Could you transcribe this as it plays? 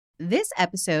This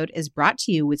episode is brought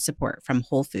to you with support from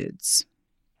Whole Foods.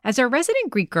 As a resident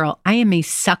Greek girl, I am a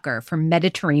sucker for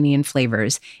Mediterranean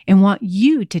flavors and want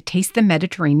you to taste the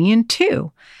Mediterranean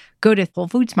too. Go to Whole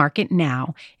Foods Market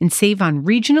now and save on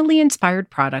regionally inspired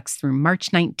products through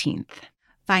March 19th.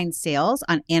 Find sales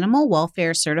on animal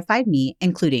welfare certified meat,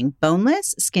 including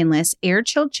boneless, skinless,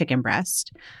 air-chilled chicken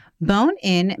breast,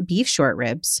 bone-in beef short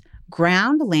ribs,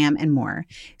 ground lamb, and more.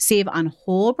 Save on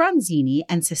whole bronzini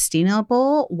and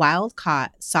sustainable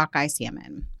wild-caught sockeye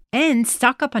salmon. And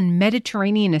stock up on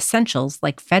Mediterranean essentials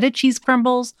like feta cheese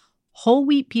crumbles, whole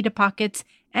wheat pita pockets,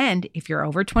 and, if you're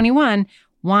over 21,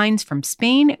 wines from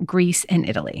Spain, Greece, and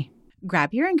Italy.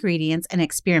 Grab your ingredients and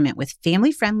experiment with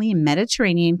family-friendly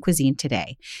Mediterranean cuisine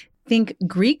today. Think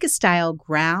Greek-style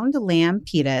ground lamb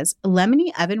pitas,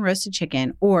 lemony oven-roasted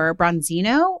chicken, or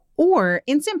bronzino, or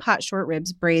instant pot short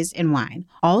ribs braised in wine.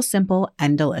 All simple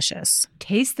and delicious.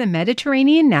 Taste the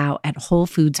Mediterranean now at Whole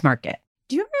Foods Market.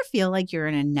 Do you ever feel like you're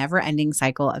in a never-ending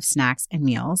cycle of snacks and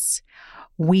meals?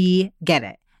 We get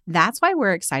it. That's why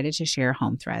we're excited to share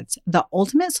Home Threads, the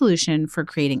ultimate solution for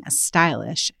creating a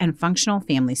stylish and functional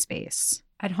family space.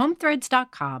 At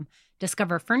homethreads.com,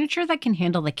 discover furniture that can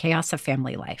handle the chaos of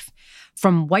family life.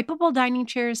 From wipeable dining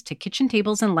chairs to kitchen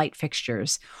tables and light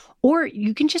fixtures. Or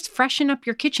you can just freshen up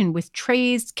your kitchen with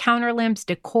trays, counter lamps,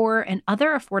 decor, and other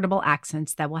affordable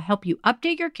accents that will help you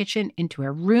update your kitchen into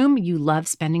a room you love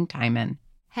spending time in.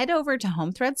 Head over to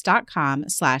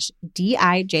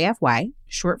homethreads.com/DIJFY,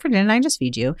 short for Didn't I Just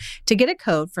Feed You, to get a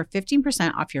code for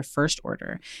 15% off your first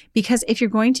order. Because if you're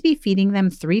going to be feeding them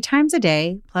 3 times a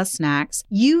day, plus snacks,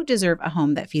 you deserve a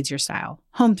home that feeds your style.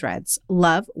 Home Threads,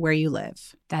 love where you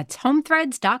live. That's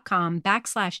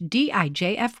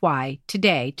homethreads.com/DIJFY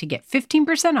today to get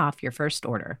 15% off your first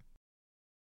order.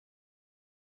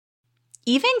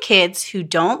 Even kids who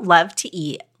don't love to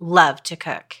eat love to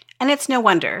cook. And it's no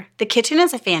wonder. The kitchen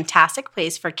is a fantastic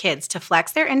place for kids to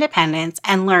flex their independence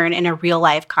and learn in a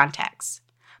real-life context.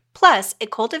 Plus,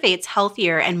 it cultivates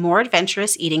healthier and more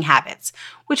adventurous eating habits,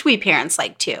 which we parents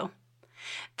like too.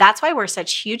 That's why we're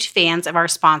such huge fans of our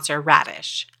sponsor,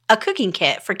 Radish, a cooking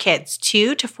kit for kids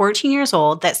 2 to 14 years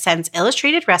old that sends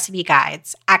illustrated recipe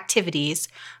guides, activities,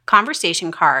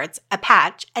 conversation cards, a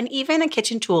patch, and even a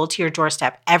kitchen tool to your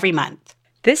doorstep every month.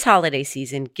 This holiday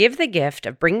season, give the gift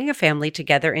of bringing a family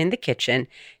together in the kitchen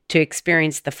to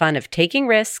experience the fun of taking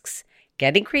risks,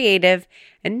 getting creative,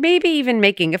 and maybe even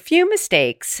making a few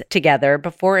mistakes together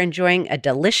before enjoying a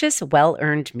delicious,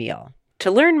 well-earned meal.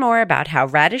 To learn more about how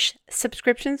Radish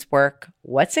subscriptions work,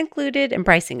 what's included, and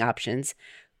pricing options,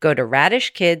 go to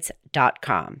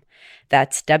radishkids.com.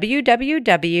 That's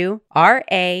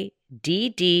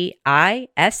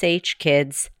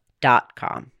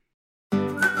www.raddishkids.com.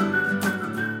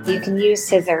 You can use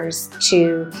scissors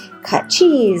to cut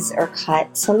cheese or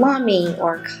cut salami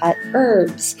or cut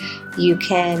herbs. You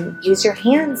can use your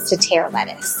hands to tear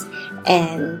lettuce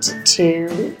and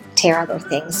to tear other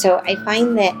things. So I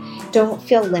find that don't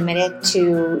feel limited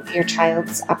to your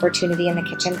child's opportunity in the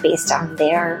kitchen based on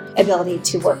their ability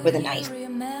to work with a knife.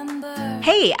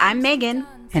 Hey, I'm Megan.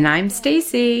 And I'm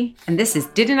Stacy, and this is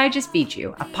Didn't I Just Feed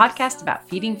You, a podcast about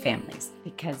feeding families.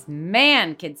 Because,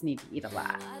 man, kids need to eat a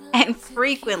lot. And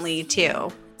frequently,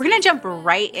 too. We're going to jump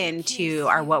right into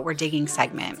our What We're Digging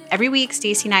segment. Every week,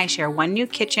 Stacy and I share one new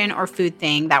kitchen or food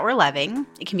thing that we're loving.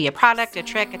 It can be a product, a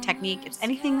trick, a technique. It's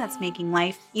anything that's making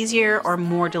life easier or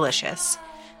more delicious.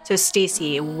 So,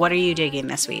 Stacy, what are you digging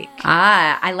this week?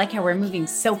 I like how we're moving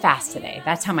so fast today.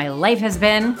 That's how my life has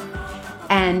been.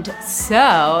 And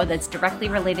so that's directly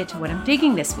related to what I'm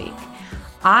digging this week.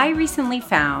 I recently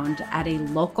found at a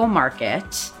local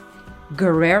market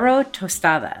Guerrero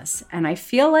tostadas. And I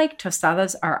feel like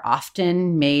tostadas are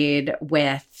often made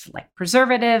with like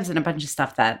preservatives and a bunch of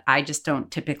stuff that I just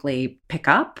don't typically pick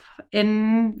up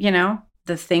in,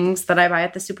 the things that I buy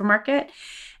at the supermarket.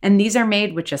 And these are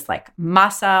made with just like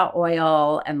masa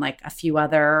oil and like a few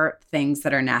other things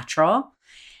that are natural.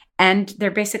 And they're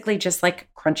basically just like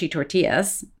crunchy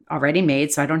tortillas already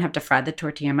made, so I don't have to fry the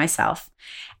tortilla myself.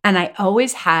 And I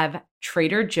always have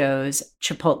Trader Joe's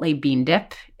Chipotle bean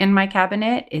dip in my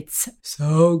cabinet. It's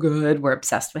so good. We're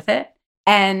obsessed with it.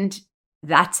 And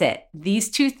that's it.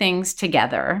 These two things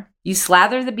together. You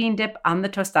slather the bean dip on the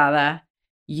tostada.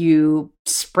 You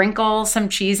sprinkle some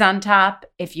cheese on top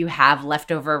if you have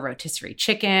leftover rotisserie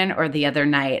chicken, or the other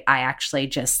night I actually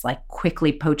just like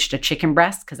quickly poached a chicken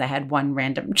breast because I had one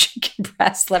random chicken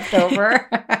breast left over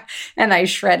and I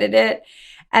shredded it.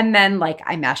 And then like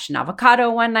I mashed an avocado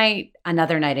one night.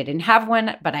 Another night I didn't have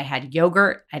one, but I had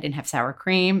yogurt. I didn't have sour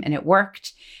cream and it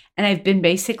worked. And I've been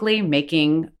basically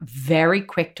making very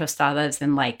quick tostadas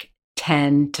in like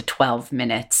 10 to 12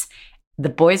 minutes. The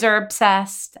boys are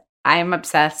obsessed. I'm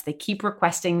obsessed. They keep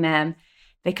requesting them.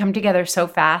 They come together so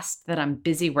fast that on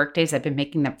busy work days, I've been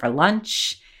making them for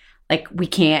lunch. Like, we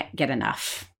can't get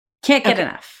enough. Can't get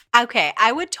enough. Okay,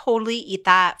 I would totally eat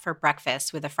that for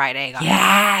breakfast with a fried egg on it.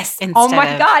 Yes. Instead Oh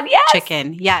my God, yes.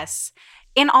 chicken. Yes.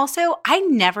 And also, I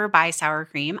never buy sour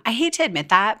cream. I hate to admit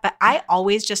that, but I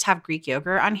always just have Greek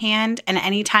yogurt on hand. And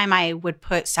anytime I would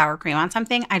put sour cream on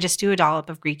something, I just do a dollop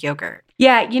of Greek yogurt.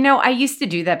 Yeah, I used to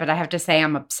do that, but I have to say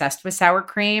I'm obsessed with sour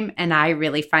cream, and I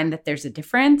really find that there's a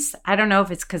difference. I don't know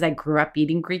if it's because I grew up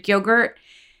eating Greek yogurt.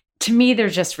 To me,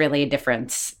 there's just really a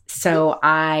difference. So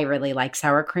I really like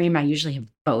sour cream. I usually have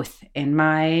both in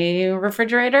my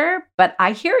refrigerator, but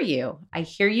I hear you.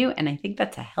 And I think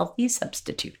that's a healthy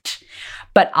substitute.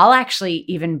 But I'll actually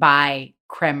even buy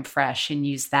creme fraiche and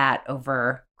use that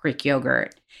over Greek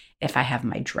yogurt if I have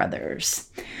my druthers.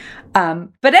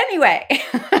 But anyway.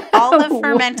 All the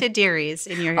fermented dairies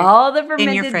in your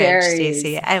fridge, dairies.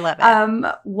 Stacey. I love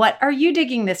it. What are you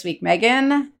digging this week,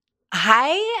 Megan?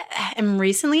 I am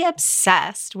recently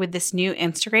obsessed with this new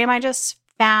Instagram I just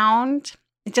found.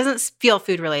 It doesn't feel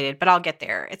food related, but I'll get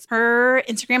there. Her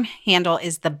Instagram handle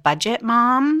is The Budget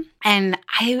Mom, and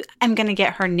I am going to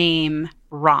get her name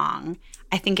wrong.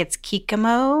 I think it's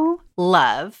Kikamo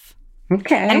Love.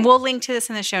 Okay. And we'll link to this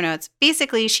in the show notes.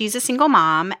 Basically, she's a single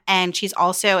mom, and she's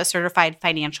also a certified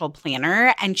financial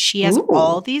planner, and she has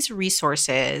all these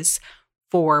resources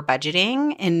for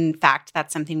budgeting. In fact,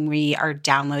 that's something we are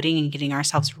downloading and getting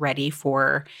ourselves ready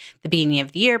for the beginning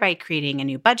of the year by creating a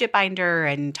new budget binder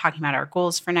and talking about our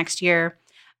goals for next year.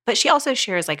 But she also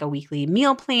shares like a weekly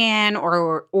meal plan,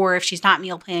 or if she's not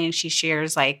meal planning, she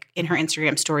shares like in her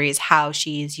Instagram stories how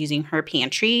she's using her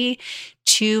pantry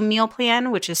to meal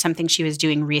plan, which is something she was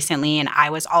doing recently. And I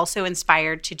was also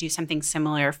inspired to do something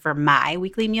similar for my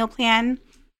weekly meal plan.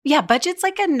 Yeah, budget's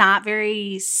like a not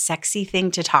very sexy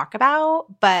thing to talk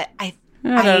about, but I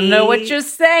don't know what you're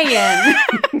saying.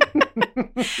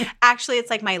 Actually,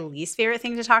 it's like my least favorite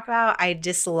thing to talk about. I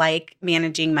dislike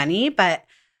managing money, but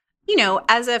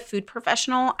as a food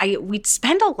professional, we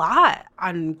spend a lot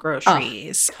on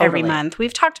groceries every month.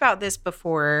 We've talked about this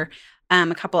before.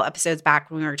 A couple episodes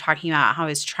back when we were talking about how I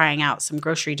was trying out some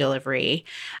grocery delivery.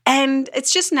 And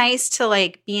it's just nice to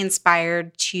like be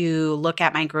inspired to look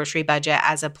at my grocery budget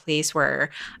as a place where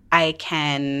I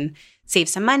can save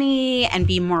some money and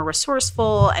be more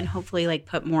resourceful and hopefully like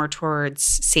put more towards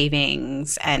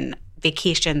savings and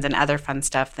vacations and other fun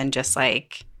stuff than just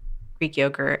like Greek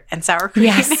yogurt and sour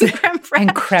cream and creme fraiche.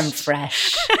 And creme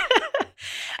fraiche.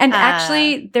 And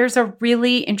actually, there's a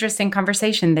really interesting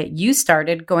conversation that you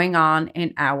started going on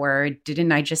in our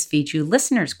Didn't I Just Feed You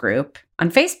listeners group on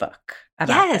Facebook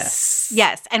about this.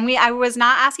 Yes. And I was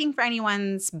not asking for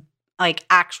anyone's like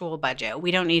actual budget. We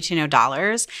don't need to know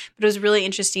dollars, but it was really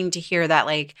interesting to hear that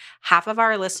like half of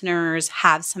our listeners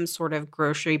have some sort of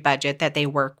grocery budget that they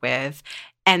work with.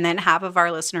 And then half of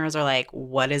our listeners are like,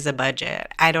 what is a budget?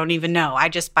 I don't even know. I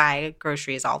just buy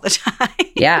groceries all the time.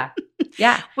 Yeah.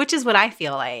 Yeah. Which is what I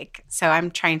feel like. So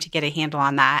I'm trying to get a handle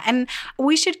on that. And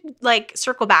we should like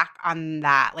circle back on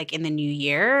that like in the new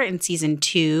year in season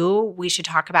 2. We should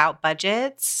talk about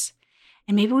budgets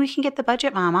and maybe we can get the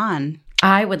budget mom on.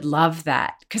 I would love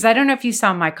that because I don't know if you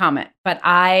saw my comment, but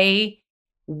I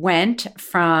went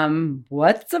from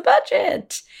what's a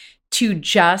budget to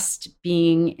just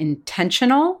being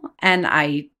intentional. And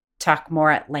I talk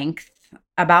more at length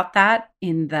about that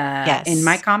in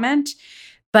my comment.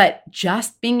 But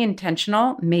just being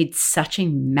intentional made such a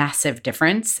massive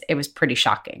difference. It was pretty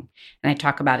shocking. And I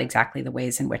talk about exactly the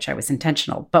ways in which I was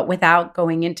intentional, but without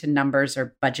going into numbers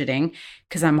or budgeting,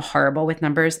 because I'm horrible with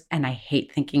numbers and I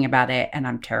hate thinking about it and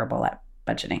I'm terrible at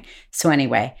budgeting. So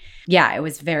anyway, yeah, it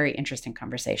was a very interesting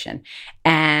conversation.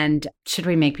 And should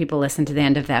we make people listen to the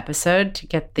end of the episode to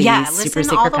get the super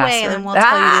secret all the password? way, and then we'll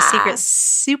tell you the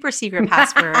super secret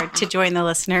password to join the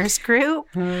listeners group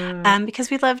because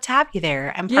we'd love to have you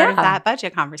there and part of that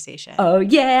budget conversation. Oh,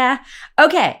 yeah.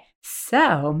 Okay.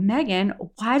 So, Megan,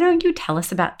 why don't you tell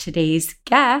us about today's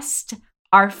guest,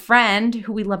 our friend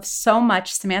who we love so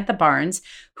much, Samantha Barnes,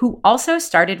 who also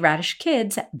started Radish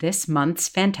Kids, this month's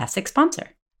fantastic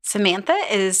sponsor. Samantha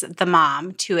is the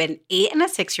mom to an 8 and a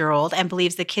 6-year-old and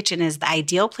believes the kitchen is the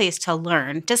ideal place to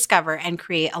learn, discover, and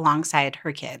create alongside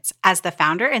her kids. As the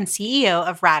founder and CEO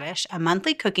of Radish, a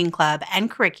monthly cooking club and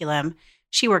curriculum,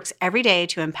 she works every day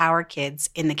to empower kids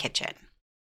in the kitchen.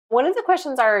 One of the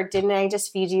questions our Didn't I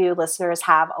Just Feed You listeners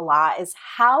have a lot is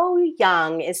how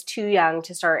young is too young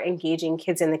to start engaging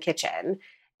kids in the kitchen?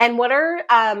 And what are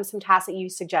some tasks that you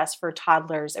suggest for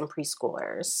toddlers and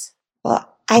preschoolers?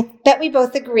 Well, I bet we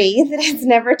both agree that it's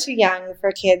never too young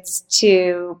for kids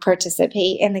to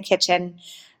participate in the kitchen.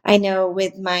 I know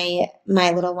with my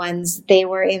little ones, they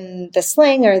were in the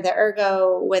sling or the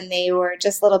ergo when they were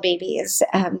just little babies,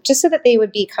 just so that they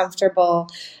would be comfortable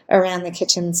around the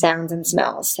kitchen sounds and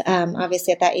smells.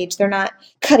 Obviously, at that age, they're not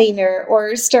cutting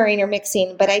or stirring or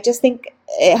mixing, but I just think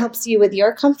it helps you with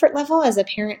your comfort level as a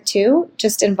parent too,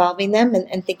 just involving them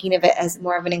and thinking of it as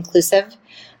more of an inclusive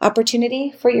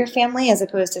opportunity for your family as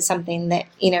opposed to something that,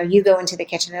 you go into the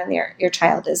kitchen and your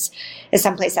child is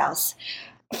someplace else.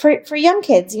 For young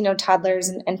kids, toddlers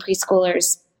and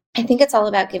preschoolers, I think it's all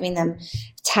about giving them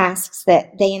tasks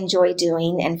that they enjoy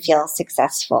doing and feel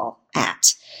successful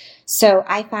at. So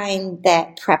I find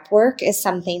that prep work is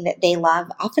something that they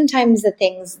love. Oftentimes the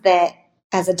things that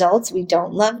as adults we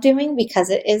don't love doing because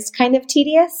it is kind of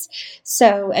tedious.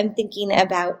 So I'm thinking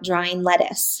about drying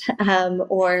lettuce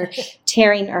or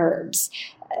tearing herbs.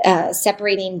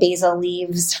 Separating basil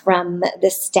leaves from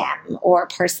the stem or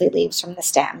parsley leaves from the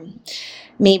stem.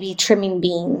 Maybe trimming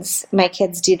beans. My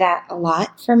kids do that a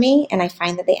lot for me, and I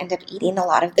find that they end up eating a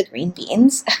lot of the green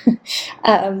beans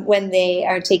when they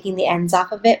are taking the ends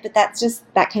off of it. But that's just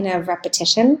that kind of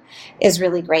repetition is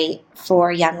really great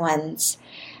for young ones.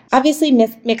 Obviously,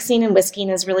 mixing and whisking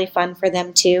is really fun for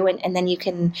them too. And then you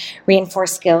can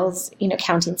reinforce skills,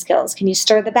 counting skills. Can you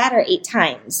stir the batter 8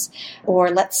 times?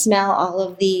 Or let's smell all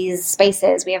of these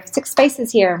spices. We have 6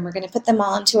 spices here and we're going to put them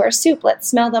all into our soup. Let's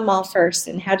smell them all first.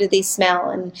 And how do they smell?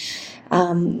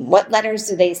 And what letters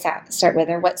do they start with?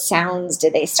 Or what sounds do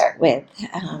they start with?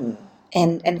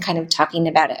 And kind of talking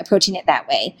about it, approaching it that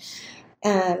way.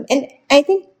 And I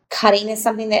think cutting is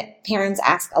something that parents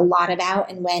ask a lot about,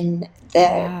 and when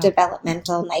the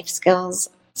developmental knife skills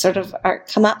sort of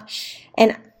come up.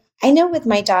 And I know with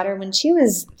my daughter, when she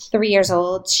was 3 years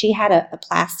old, she had a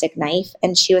plastic knife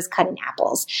and she was cutting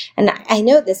apples. And I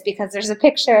know this because there's a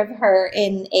picture of her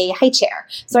in a high chair.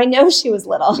 So I know she was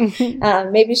little.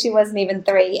 Maybe she wasn't even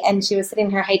 3, and she was sitting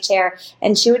in her high chair,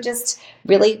 and she would just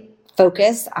really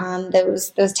focus on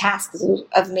those tasks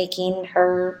of making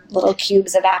her little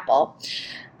cubes of apple.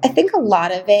 I think a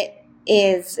lot of it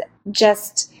is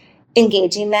just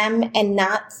engaging them and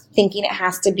not thinking it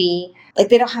has to be like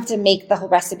they don't have to make the whole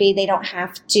recipe. They don't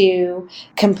have to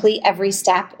complete every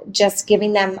step, just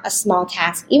giving them a small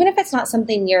task, even if it's not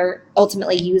something you're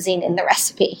ultimately using in the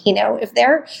recipe. If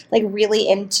they're like really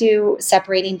into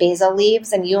separating basil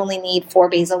leaves and you only need 4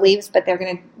 basil leaves, but they're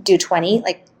going to do 20,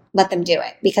 like let them do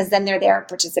it, because then they're there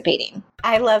participating.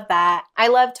 I love that. I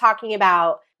love talking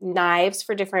about knives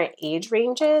for different age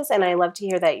ranges. And I love to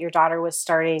hear that your daughter was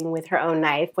starting with her own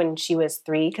knife when she was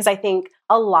 3, because I think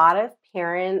a lot of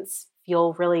parents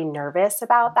feel really nervous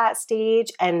about that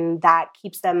stage, and that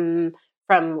keeps them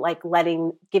from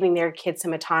giving their kids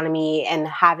some autonomy and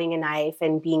having a knife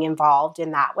and being involved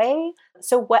in that way.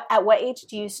 So at what age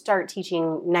do you start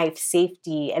teaching knife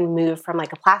safety and move from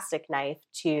like a plastic knife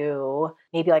to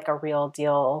maybe like a real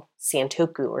deal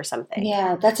Santoku or something?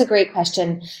 Yeah, that's a great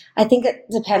question. I think it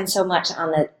depends so much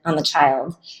on the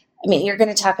child. I mean, you're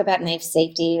going to talk about knife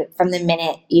safety from the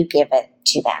minute you give it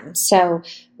to them. So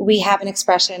we have an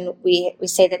expression, we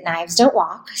say that knives don't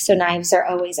walk. So knives are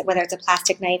always, whether it's a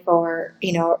plastic knife or,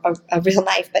 a real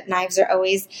knife, but knives are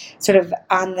always sort of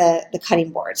on the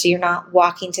cutting board. So you're not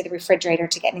walking to the refrigerator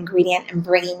to get an ingredient and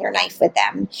bringing your knife with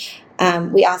them.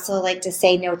 We also like to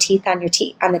say no teeth on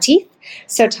the teeth.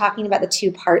 So talking about the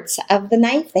 2 parts of the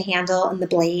knife, the handle and the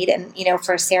blade, and,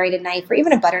 for a serrated knife or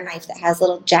even a butter knife that has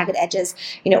little jagged edges,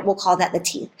 we'll call that the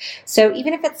teeth. So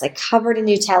even if it's like covered in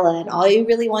Nutella and all you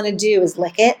really want to do is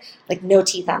lick it, like no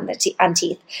teeth on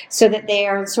teeth, so that they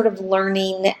are sort of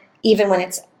learning, even when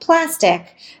it's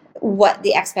plastic, what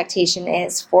the expectation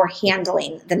is for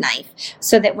handling the knife,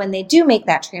 so that when they do make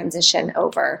that transition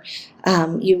over,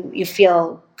 you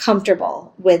feel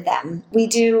comfortable with them. We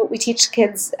teach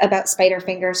kids about spider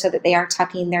fingers so that they are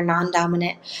tucking their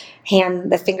non-dominant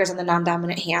hand, the fingers on the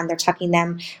non-dominant hand, they're tucking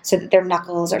them so that their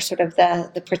knuckles are sort of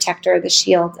the protector, the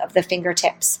shield of the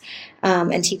fingertips,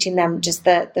 and teaching them just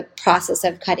the process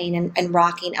of cutting and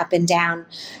rocking up and down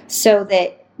so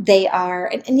that they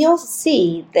are, and you'll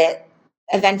see that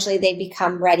eventually they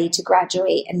become ready to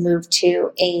graduate and move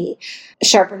to a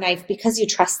sharper knife because you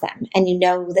trust them and you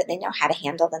know that they know how to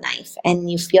handle the knife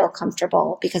and you feel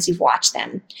comfortable because you've watched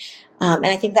them. And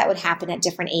I think that would happen at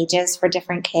different ages for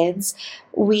different kids.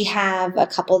 We have a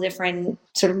couple different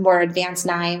sort of more advanced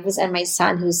knives, and my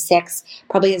son, who's 6,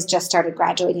 probably has just started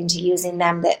graduating to using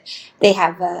them, that they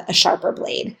have a sharper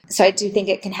blade. So I do think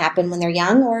it can happen when they're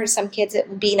young, or some kids it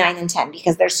would be 9 and 10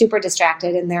 because they're super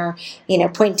distracted and they're,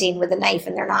 pointing with a knife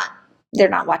and they're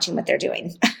not watching what they're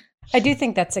doing. I do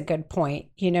think that's a good point.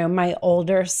 My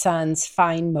older son's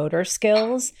fine motor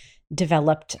skills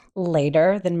developed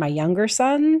later than my younger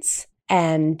son's.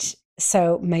 And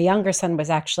so my younger son was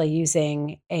actually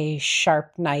using a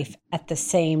sharp knife at the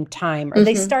same time, or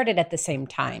they started at the same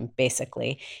time,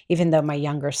 basically, even though my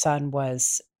younger son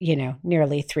was,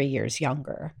 nearly 3 years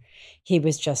younger. He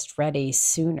was just ready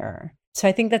sooner. So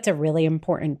I think that's a really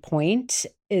important point,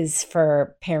 is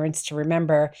for parents to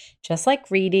remember, just like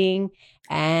reading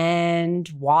and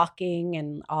walking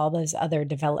and all those other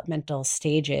developmental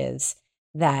stages,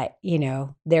 that,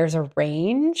 there's a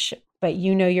range, but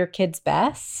your kids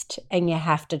best, and you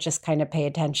have to just kind of pay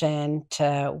attention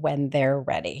to when they're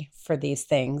ready for these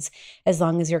things, as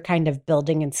long as you're kind of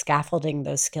building and scaffolding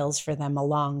those skills for them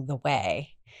along the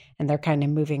way, and they're kind of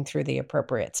moving through the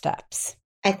appropriate steps.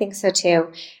 I think so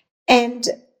too. And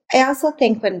I also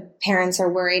think when parents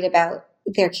are worried about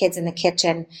their kids in the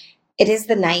kitchen, it is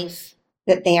the knife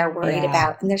that they are worried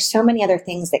about. And there's so many other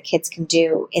things that kids can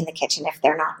do in the kitchen if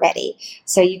they're not ready.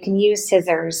 So you can use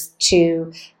scissors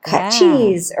to cut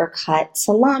cheese or cut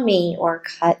salami or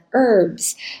cut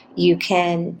herbs. You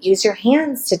can use your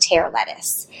hands to tear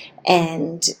lettuce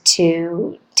and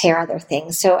to tear other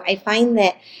things. So I find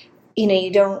that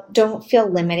you don't feel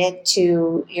limited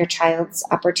to your child's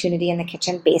opportunity in the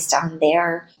kitchen based on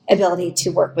their ability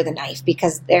to work with a knife,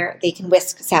 because they can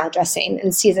whisk salad dressing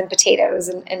and season potatoes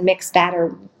and mix batter.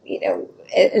 And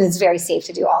it's very safe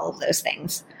to do all of those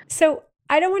things. So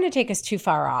I don't want to take us too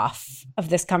far off of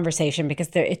this conversation, because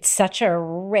it's such a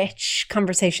rich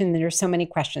conversation. There's so many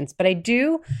questions, but I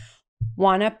do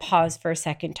want to pause for a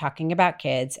second talking about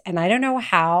kids. And I don't know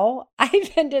how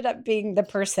I've ended up being the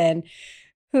person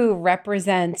who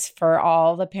represents for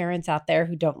all the parents out there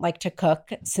who don't like to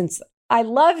cook, since I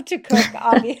love to cook,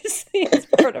 obviously, it's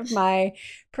part of my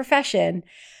profession.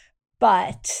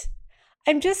 But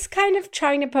I'm just kind of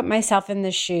trying to put myself in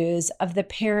the shoes of the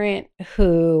parent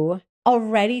who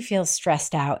already feels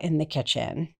stressed out in the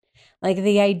kitchen. Like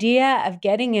the idea of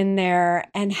getting in there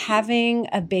and having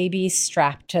a baby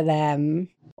strapped to them,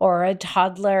 or a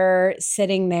toddler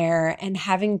sitting there and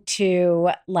having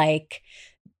to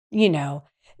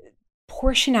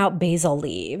portion out basil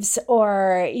leaves,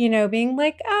 or, being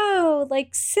like, oh,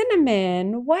 like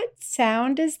cinnamon, what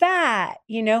sound is that?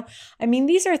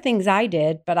 These are things I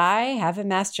did, but I have a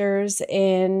master's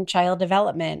in child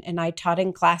development, and I taught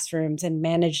in classrooms and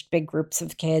managed big groups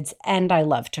of kids, and I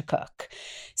love to cook.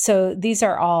 So these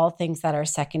are all things that are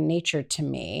second nature to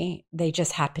me. They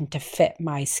just happen to fit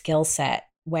my skill set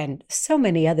when so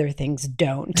many other things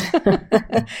don't.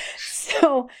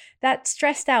 So that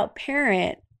stressed out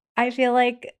parent, I feel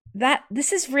like that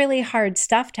this is really hard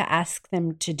stuff to ask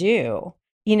them to do.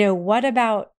 What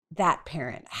about that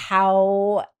parent?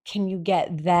 How can you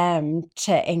get them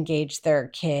to engage their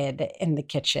kid in the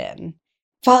kitchen?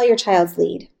 Follow your child's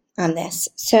lead on this.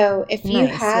 So if you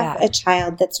have a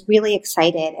child that's really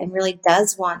excited and really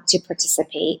does want to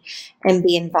participate and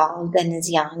be involved and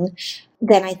is young,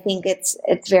 then I think it's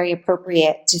very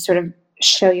appropriate to sort of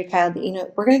show your child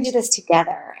that, we're going to do this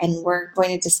together and we're going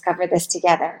to discover this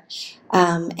together,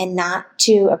 and not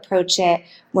to approach it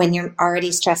when you're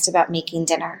already stressed about making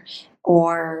dinner,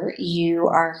 or you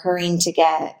are hurrying to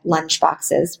get lunch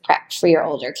boxes prepped for your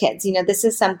older kids. This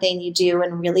is something you do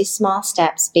in really small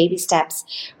steps, baby steps,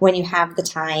 when you have the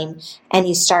time, and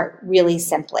you start really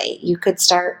simply. You could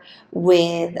start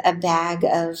with a bag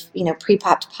of,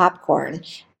 pre-popped popcorn,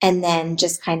 and then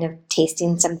just kind of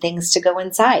tasting some things to go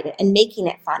inside and making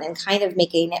it fun and kind of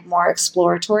making it more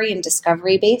exploratory and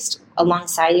discovery based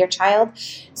alongside your child,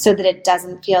 so that it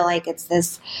doesn't feel like it's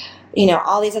this,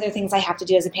 all these other things I have to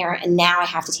do as a parent, and now I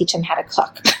have to teach them how to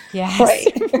cook. Yes.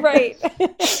 Right.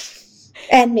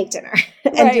 And make dinner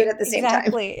and do it at the same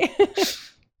time.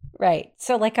 Right.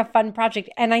 So like a fun project.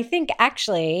 And I think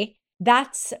actually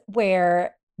that's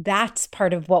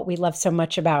part of what we love so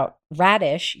much about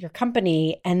Radish, your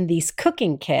company, and these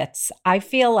cooking kits. I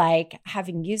feel like,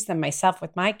 having used them myself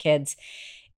with my kids,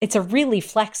 it's a really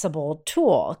flexible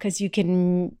tool, because you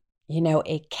can,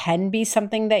 it can be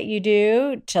something that you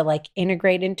do to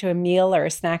integrate into a meal or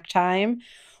a snack time,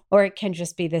 or it can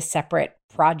just be this separate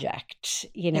project,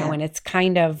 and it's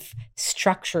kind of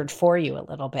structured for you a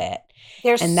little bit.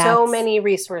 There's so many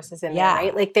resources in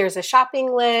there, right? There's a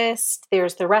shopping list,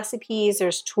 there's the recipes,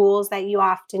 there's tools that you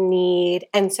often need.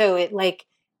 And so it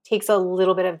takes a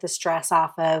little bit of the stress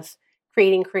off of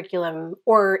creating curriculum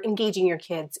or engaging your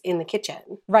kids in the kitchen.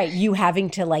 Right. You having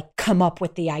to come up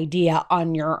with the idea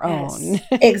on your own.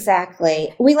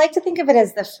 Exactly. We like to think of it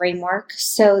as the framework,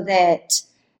 so that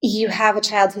you have a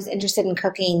child who's interested in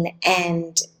cooking,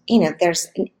 and there's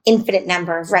an infinite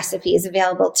number of recipes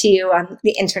available to you on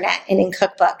the internet and in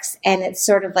cookbooks. And it's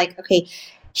sort of like, okay,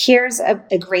 here's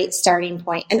a great starting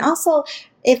point. And also,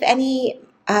 if any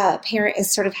parent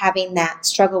is sort of having that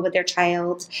struggle with their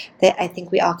child that I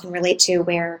think we all can relate to,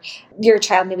 where your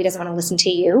child maybe doesn't want to listen to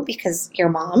you because you're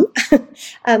mom.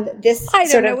 This I don't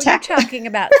sort know of what you're talking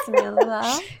about,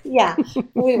 Samantha. Yeah,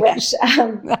 we wish.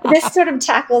 This sort of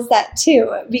tackles that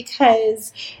too,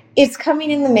 because it's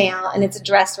coming in the mail and it's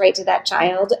addressed right to that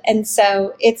child. And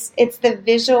so it's the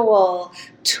visual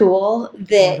tool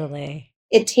that Totally.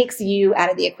 It takes you out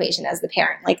of the equation as the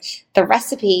parent. Like, the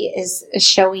recipe is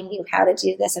showing you how to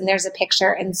do this, and there's a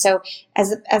picture. And so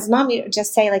as mom, you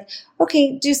just say like,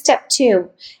 okay, do step 2.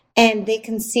 And they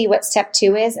can see what step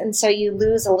 2 is. And so you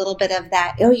lose a little bit of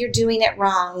that, oh, you're doing it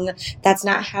wrong. That's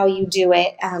not how you do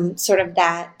it. Sort of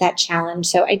that challenge.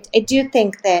 So I do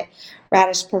think that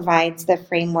Radish provides the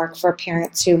framework for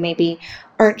parents who maybe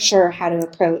aren't sure how to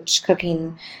approach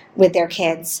cooking with their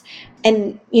kids.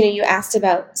 And, you asked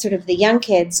about sort of the young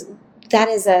kids. That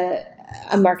is a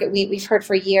market we've heard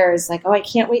for years, like, oh, I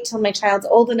can't wait till my child's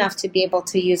old enough to be able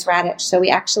to use Radish. So we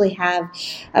actually have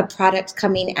a product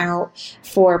coming out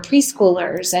for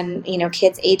preschoolers and,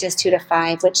 kids ages 2 to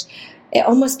 5, which it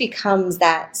almost becomes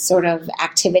that sort of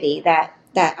activity, that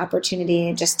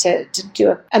opportunity just to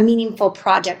do a meaningful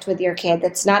project with your kid.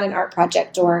 That's not an art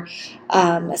project or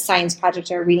a science project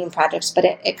or a reading project, but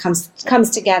it comes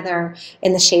together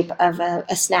in the shape of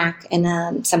a snack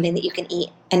and something that you can eat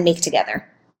and make together.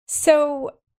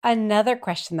 So another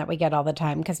question that we get all the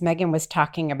time, because Megan was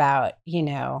talking about,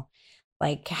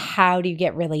 like, how do you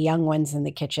get really young ones in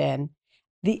the kitchen?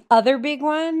 The other big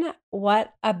one,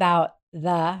 what about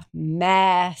the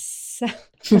mess?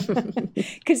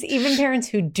 Because even parents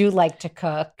who do like to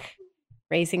cook,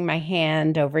 raising my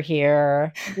hand over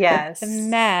here. Yes. The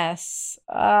mess.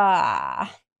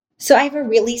 So I have a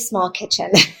really small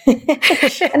kitchen.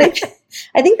 And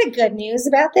I think the good news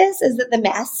about this is that the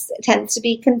mess tends to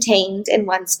be contained in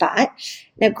one spot.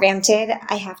 Now, granted,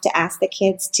 I have to ask the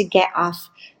kids to get off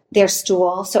their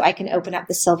stool so I can open up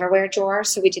the silverware drawer.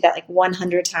 So we do that like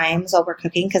 100 times while we're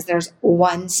cooking because there's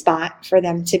one spot for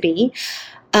them to be.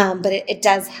 But it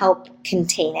does help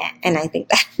contain it. And I think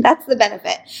that's the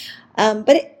benefit.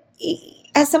 But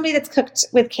as somebody that's cooked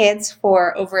with kids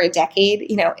for over a decade,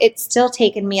 it's still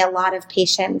taken me a lot of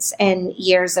patience and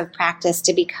years of practice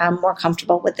to become more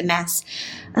comfortable with the mess.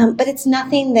 But it's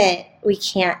nothing that we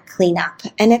can't clean up.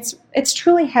 And it's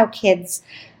truly how kids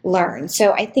learn.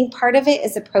 So I think part of it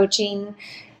is approaching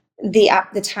the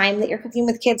time that you're cooking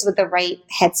with kids with the right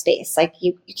headspace. Like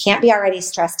you can't be already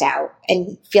stressed out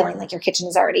and feeling like your kitchen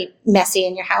is already messy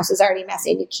and your house is already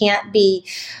messy. And you can't be,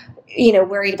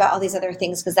 worried about all these other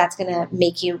things because that's going to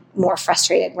make you more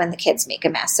frustrated when the kids make a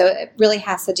mess. So it really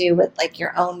has to do with like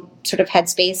your own sort of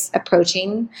headspace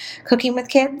approaching cooking with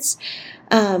kids.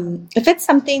 If it's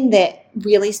something that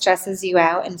really stresses you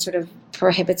out and sort of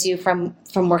prohibits you from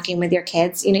working with your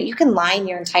kids, you can line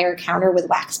your entire counter with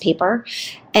wax paper.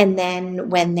 And then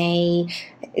when they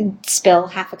spill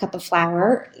half a cup of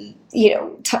flour,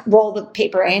 roll the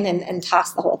paper in and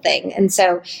toss the whole thing. And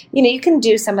so, you can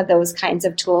do some of those kinds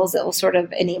of tools that will sort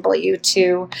of enable you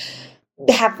to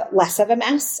have less of a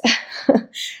mess.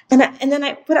 And then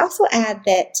I would also add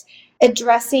that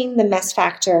addressing the mess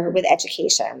factor with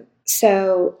education.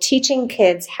 So teaching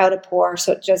kids how to pour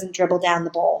so it doesn't dribble down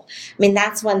the bowl. I mean,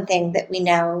 that's one thing that we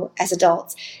know as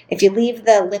adults. If you leave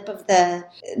the lip of the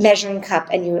measuring cup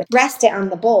and you rest it on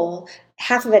the bowl,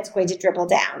 half of it's going to dribble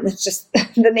down. That's just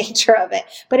the nature of it.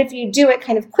 But if you do it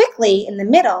kind of quickly in the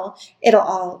middle, it'll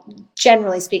all,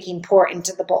 generally speaking, pour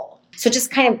into the bowl. So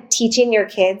just kind of teaching your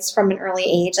kids from an early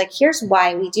age, like, here's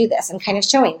why we do this, and kind of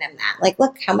showing them that, like,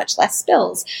 look how much less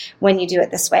spills when you do it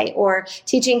this way. Or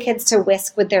teaching kids to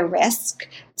whisk with their wrist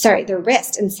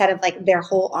instead of like their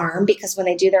whole arm, because when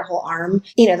they do their whole arm,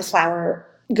 the flour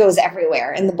goes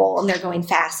everywhere in the bowl and they're going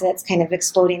fast and it's kind of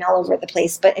exploding all over the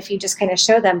place. But if you just kind of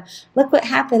show them, look what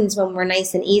happens when we're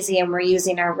nice and easy and we're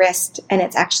using our wrist and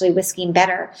it's actually whisking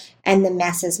better and the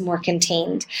mess is more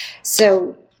contained.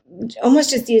 So almost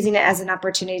just using it as an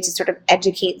opportunity to sort of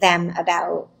educate them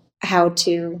about how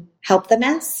to help the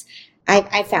mess,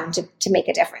 I found to make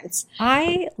a difference.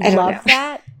 I love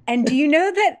that. And do you know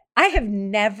that I have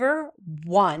never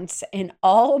once in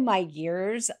all my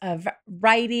years of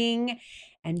writing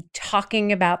and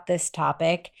talking about this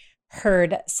topic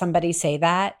heard somebody say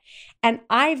that. And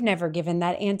I've never given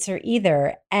that answer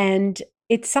either. And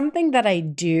it's something that I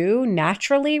do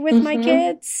naturally with my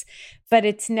kids. but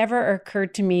it's never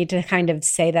occurred to me to kind of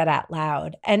say that out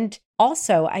loud. And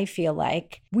also, I feel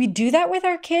like we do that with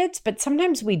our kids, but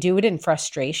sometimes we do it in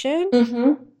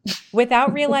frustration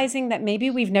without realizing that maybe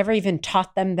we've never even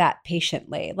taught them that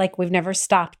patiently. Like we've never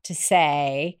stopped to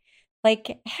say,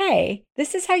 like, hey,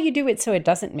 this is how you do it so it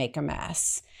doesn't make a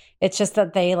mess. It's just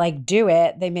that they like do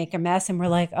it, they make a mess, and we're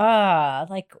like,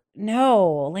 like,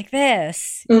 no, like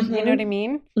this. You know what I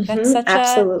mean? That's such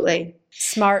Absolutely. a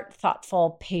smart,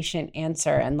 thoughtful, patient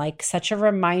answer, and like such a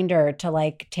reminder to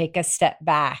like take a step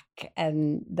back,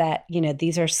 and that, you know,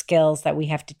 these are skills that we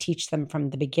have to teach them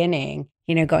from the beginning.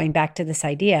 You know, going back to this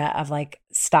idea of like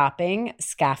stopping,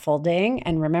 scaffolding,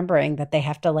 and remembering that they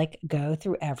have to like go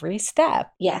through every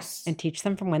step. Yes. And teach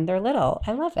them from when they're little.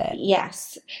 I love it.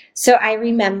 Yes. So I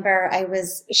remember I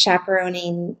was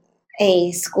chaperoning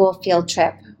a school field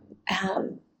trip,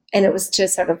 and it was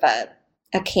just sort of a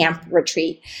camp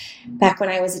retreat back when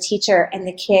I was a teacher, and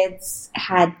the kids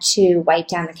had to wipe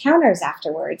down the counters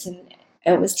afterwards. And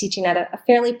I was teaching at a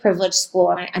fairly privileged school,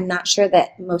 and I'm not sure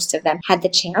that most of them had the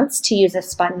chance to use a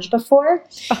sponge before.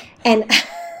 And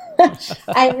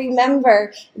I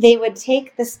remember they would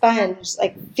take the sponge,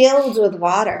 like filled with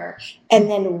water,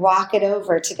 and then walk it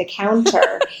over to the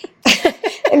counter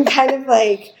and kind of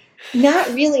like not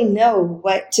really know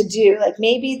what to do. Like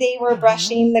maybe they were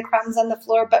brushing the crumbs on the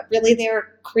floor, but really they were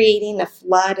creating a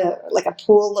flood, like a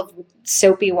pool of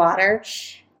soapy water.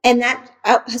 And that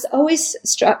has always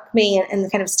struck me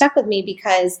and kind of stuck with me,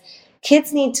 because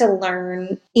kids need to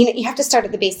learn, you know, you have to start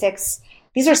at the basics.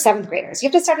 These are 7th graders. You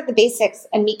have to start at the basics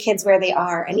and meet kids where they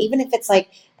are. And even if it's like,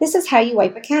 this is how you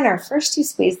wipe a counter. First you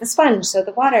squeeze the sponge so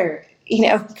the water, you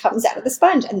know, comes out of the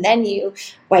sponge. And then you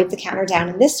wipe the counter down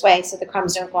in this way so the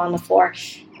crumbs don't go on the floor.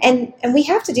 And we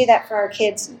have to do that for our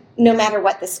kids no matter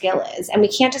what the skill is. And we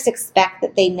can't just expect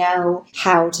that they know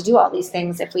how to do all these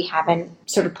things if we haven't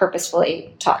sort of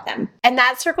purposefully taught them. And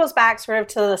that circles back sort of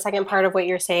to the second part of what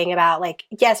you're saying about, like,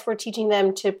 yes, we're teaching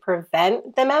them to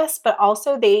prevent the mess, but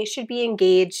also they should be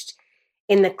engaged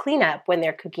in the cleanup when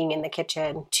they're cooking in the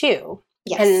kitchen too.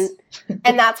 Yes.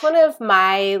 And that's one of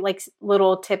my like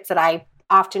little tips that I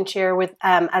often share with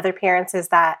other parents, is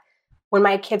that when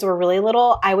my kids were really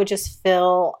little, I would just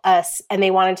fill us, and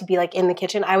they wanted to be like in the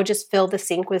kitchen, I would just fill the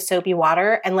sink with soapy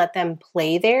water and let them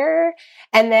play there.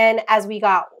 And then as they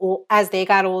got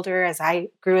older, as I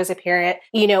grew as a parent,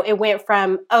 you know, it went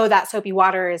from, oh, that soapy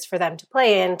water is for them to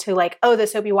play in, to like, oh, the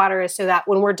soapy water is so that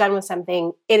when we're done with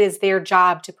something, it is their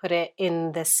job to put it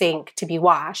in the sink to be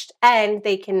washed. And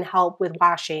they can help with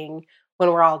washing when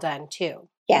we're all done too.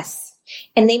 Yes.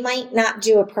 And they might not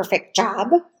do a perfect job.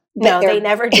 No, they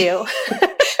never do.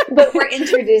 But we're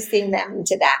introducing them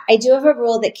to that. I do have a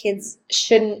rule that kids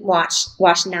shouldn't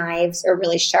wash knives or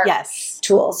really sharp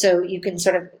tools. So you can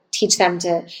sort of teach them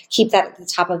to keep that at the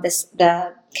top of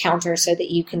the counter so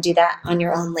that you can do that on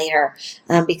your own later,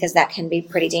 because that can be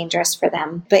pretty dangerous for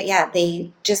them. But yeah,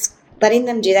 they just letting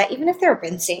them do that, even if they're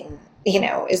rinsing, you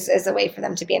know, is a way for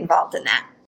them to be involved in that.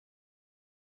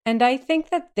 And I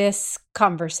think that this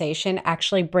conversation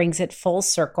actually brings it full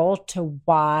circle to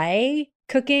why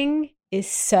cooking is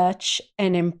such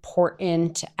an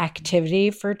important activity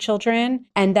for children,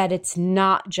 and that it's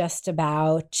not just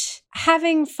about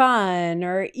having fun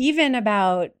or even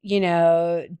about, you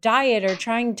know, diet or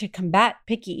trying to combat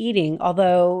picky eating,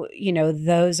 although, you know,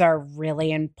 those are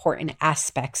really important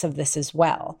aspects of this as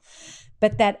well.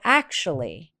 But that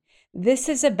actually this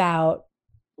is about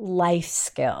life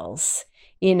skills.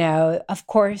 You know, of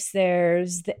course,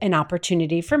 there's an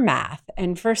opportunity for math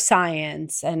and for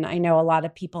science. And I know a lot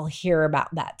of people hear about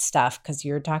that stuff because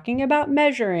you're talking about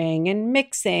measuring and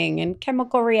mixing and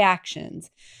chemical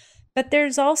reactions. But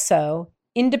there's also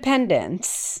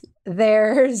independence.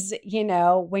 There's, you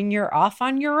know, when you're off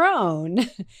on your own,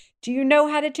 do you know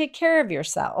how to take care of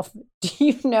yourself? Do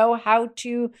you know how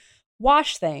to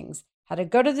wash things, how to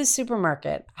go to the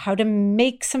supermarket, how to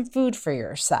make some food for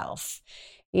yourself?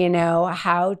 You know,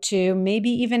 how to maybe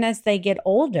even as they get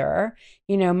older,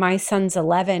 you know, my son's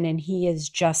 11 and he is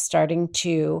just starting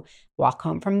to walk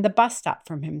home from the bus stop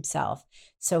from himself.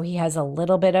 So he has a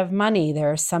little bit of money. There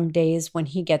are some days when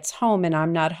he gets home and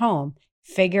I'm not home.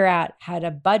 Figure out how to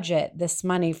budget this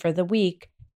money for the week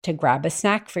to grab a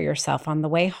snack for yourself on the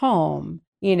way home.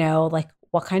 You know, like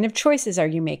what kind of choices are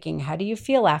you making? How do you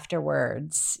feel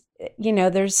afterwards? You know,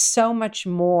 there's so much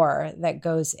more that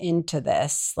goes into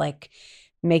this, like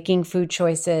making food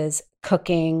choices,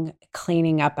 cooking,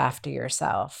 cleaning up after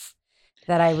yourself,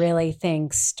 that I really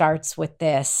think starts with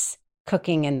this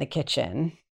cooking in the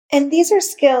kitchen. And these are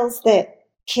skills that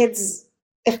kids,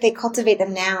 if they cultivate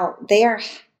them now, they are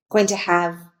going to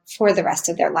have for the rest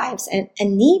of their lives and a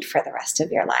need for the rest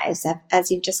of your lives,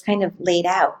 as you've just kind of laid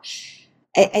out.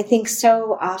 I think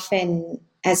so often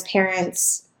as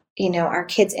parents, our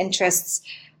kids' interests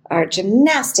are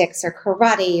gymnastics or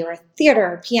karate or theater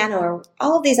or piano or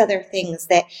all of these other things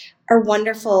that are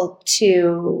wonderful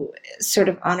to sort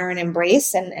of honor and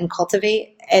embrace and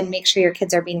cultivate and make sure your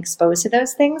kids are being exposed to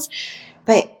those things.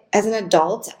 But as an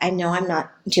adult, I know I'm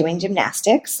not doing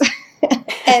gymnastics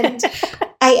and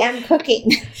I am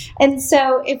cooking. And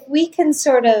so if we can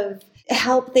sort of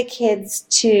help the kids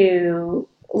to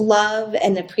love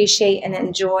and appreciate and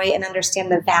enjoy and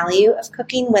understand the value of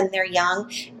cooking when they're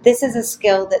young, this is a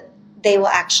skill that they will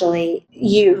actually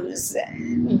use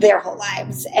their whole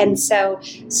lives. And so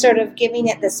sort of giving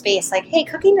it the space, like, hey,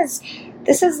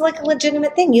 this is like a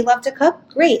legitimate thing. You love to cook?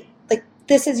 Great. Like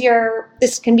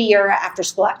this can be your after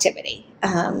school activity.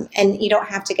 And you don't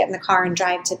have to get in the car and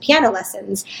drive to piano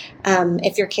lessons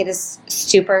if your kid is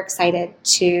super excited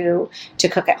to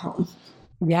cook at home.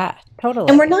 Yeah, totally.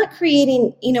 And we're not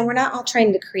creating, we're not all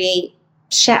trying to create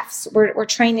chefs. We're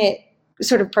trying to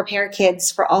sort of prepare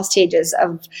kids for all stages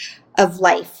of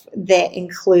life that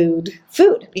include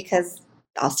food, because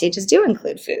all stages do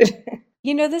include food.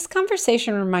 This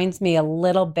conversation reminds me a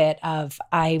little bit of,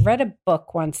 I read a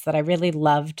book once that I really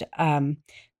loved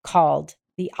called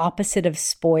The Opposite of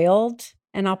Spoiled.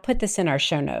 And I'll put this in our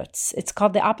show notes. It's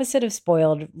called The Opposite of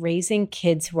Spoiled: Raising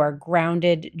Kids Who Are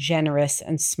Grounded, Generous,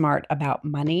 and Smart About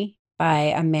Money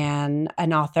by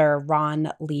an author,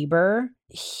 Ron Lieber.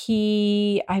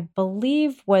 He, I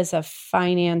believe, was a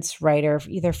finance writer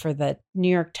either for the New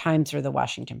York Times or the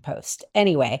Washington Post.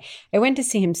 Anyway, I went to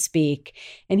see him speak,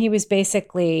 and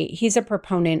he's a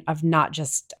proponent of not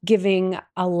just giving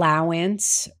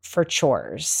allowance for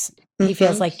chores. Mm-hmm. He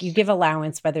feels like you give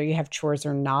allowance whether you have chores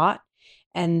or not.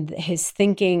 And his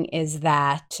thinking is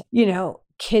that,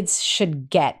 kids should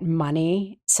get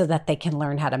money so that they can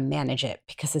learn how to manage it,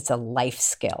 because it's a life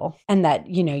skill, and that,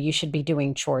 you should be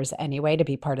doing chores anyway to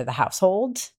be part of the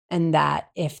household. And that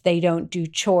if they don't do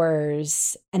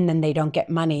chores and then they don't get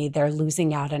money, they're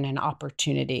losing out on an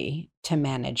opportunity to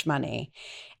manage money.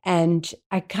 And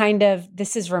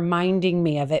this is reminding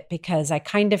me of it, because I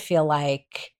kind of feel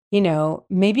like,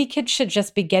 maybe kids should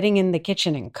just be getting in the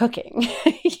kitchen and cooking,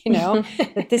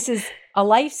 that this is a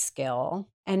life skill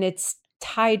and it's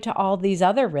tied to all these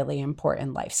other really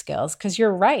important life skills. Because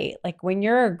you're right. Like when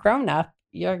you're a grown up,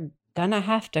 you're going to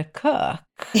have to cook,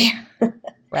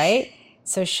 right?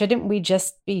 So shouldn't we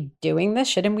just be doing this?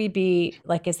 Shouldn't we be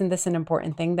like, isn't this an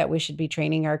important thing that we should be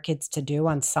training our kids to do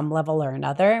on some level or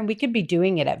another? And we could be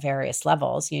doing it at various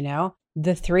levels,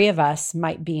 The three of us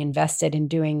might be invested in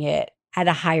doing it at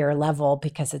a higher level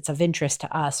because it's of interest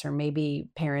to us, or maybe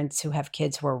parents who have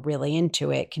kids who are really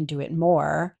into it can do it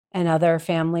more, and other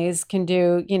families can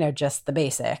do, just the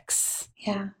basics.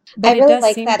 Yeah. But I really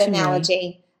like that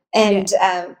analogy. And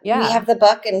we have the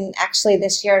book, and actually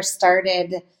this year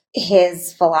started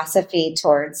his philosophy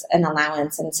towards an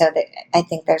allowance. And so I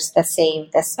think there's the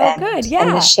save, the spend, and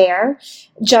the share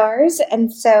jars.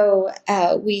 And so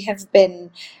we have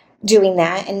been doing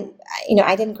that. And,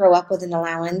 I didn't grow up with an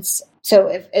allowance. So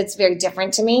it's very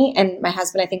different to me. And my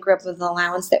husband, I think, grew up with an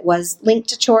allowance that was linked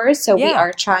to chores. So we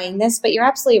are trying this. But you're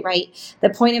absolutely right. The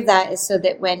point of that is so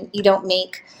that when you don't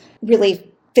make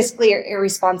really fiscally or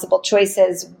irresponsible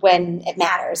choices when it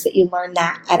matters, that you learn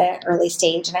that at an early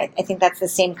stage. And I think that's the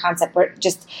same concept, where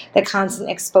just the constant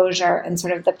exposure and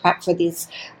sort of the prep for these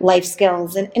life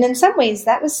skills. And in some ways,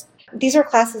 these are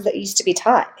classes that used to be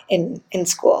taught in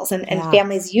schools, and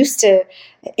families used to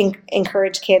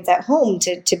encourage kids at home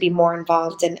to be more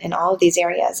involved in all of these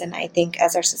areas. And I think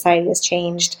as our society has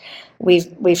changed,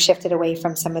 we've shifted away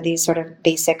from some of these sort of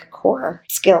basic core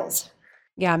skills.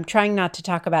 Yeah, I'm trying not to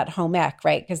talk about home ec,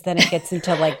 right? Because then it gets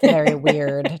into like very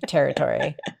weird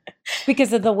territory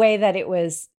because of the way that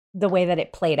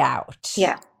it played out.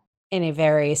 Yeah. In a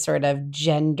very sort of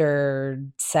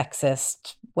gendered,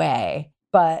 sexist way.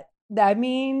 But I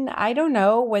mean, I don't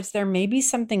know. Was there maybe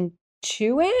something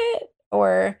to it?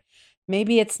 Or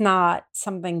maybe it's not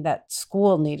something that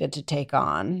school needed to take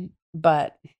on,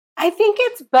 but I think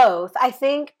it's both. I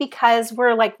think because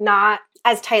we're like not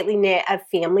as tightly knit of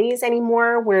families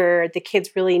anymore, where the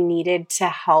kids really needed to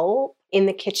help in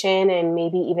the kitchen, and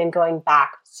maybe even going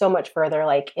back so much further,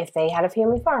 like if they had a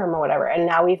family farm or whatever. And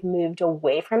now we've moved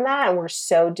away from that, and we're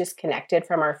so disconnected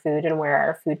from our food and where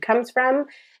our food comes from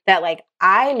that, like,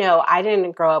 I know I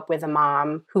didn't grow up with a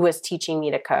mom who was teaching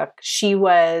me to cook. She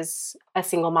was a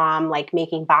single mom, like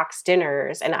making box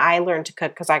dinners. And I learned to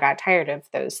cook because I got tired of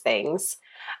those things.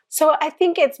 So I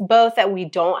think it's both that we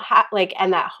don't have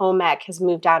and that home ec has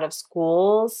moved out of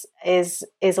schools is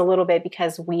a little bit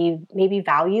because we maybe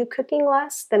value cooking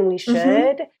less than we should.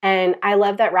 Mm-hmm. And I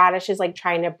love that Radish is like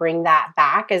trying to bring that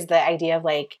back as the idea of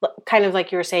like, kind of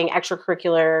like you were saying,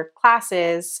 extracurricular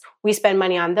classes. We spend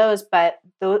money on those, but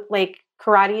like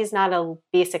karate is not a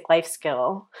basic life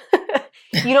skill.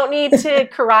 You don't need to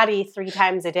karate 3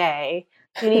 times a day.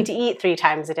 You need to eat 3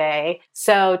 times a day.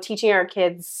 So teaching our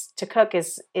kids to cook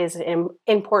is an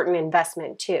important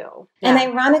investment too. Yeah. And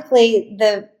ironically,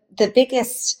 the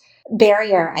biggest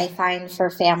barrier I find for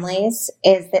families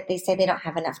is that they say they don't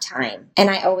have enough time. And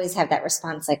I always have that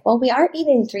response like, well, we are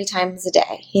eating 3 times a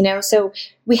day, so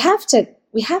we have to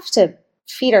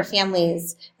feed our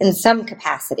families in some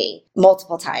capacity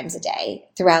multiple times a day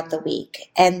throughout the week.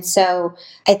 And so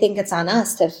I think it's on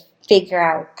us to figure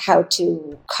out how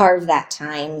to carve that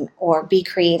time or be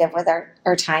creative with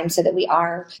our time so that we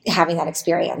are having that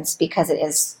experience because it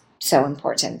is so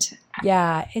important.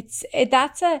 Yeah, it's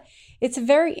a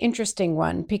very interesting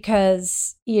one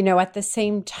because, at the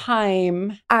same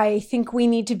time, I think we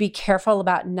need to be careful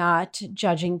about not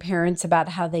judging parents about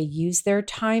how they use their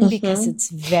time because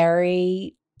it's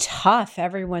very tough.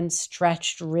 Everyone's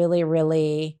stretched really,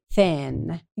 really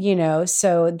thin,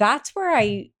 so that's where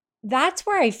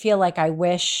I feel like I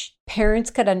wish parents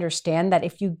could understand that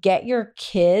if you get your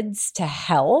kids to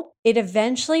help, it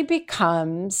eventually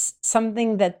becomes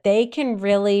something that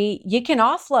you can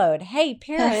offload. Hey,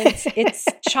 parents, it's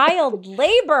child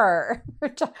labor. We're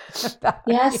talking about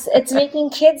yes, it's making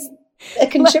kids a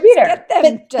contributor.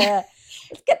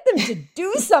 Let's get them to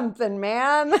do something,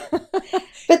 man.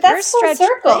 But that's full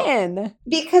circle. Thin.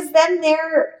 Because then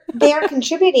they're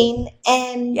contributing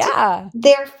and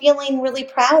they're feeling really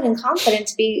proud and confident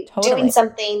to be doing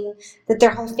something that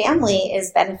their whole family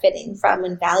is benefiting from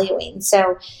and valuing.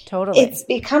 So it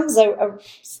becomes a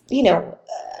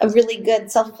really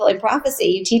good self-fulfilling prophecy.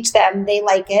 You teach them, they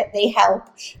like it, they help,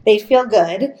 they feel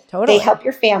good, they help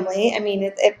your family. I mean,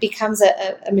 it becomes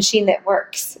a machine that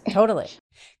works. Totally.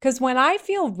 Because when I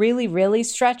feel really, really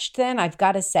stretched thin, I've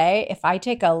got to say, if I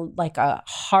take a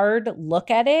hard look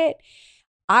at it,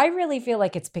 I really feel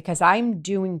like it's because I'm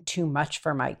doing too much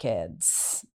for my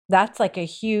kids. That's like a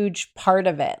huge part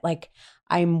of it. Like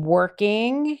I'm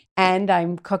working and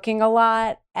I'm cooking a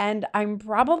lot and I'm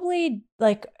probably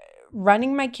like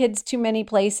running my kids too many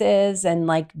places and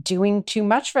like doing too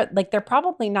much for like they're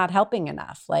probably not helping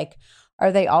enough. Like,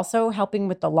 are they also helping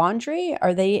with the laundry?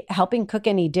 Are they helping cook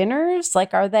any dinners?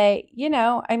 Like, are they,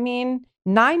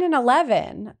 9 and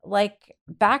 11, like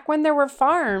back when there were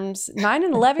farms, 9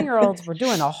 and 11-year-olds were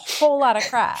doing a whole lot of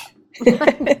crap.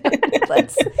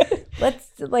 Let's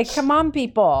like, come on,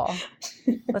 people.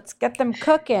 Let's get them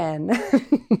cooking.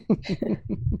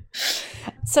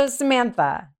 So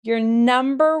Samantha, your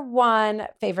number one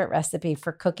favorite recipe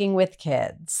for cooking with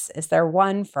kids, is there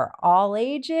one for all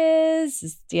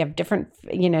ages? Do you have different,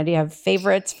 do you have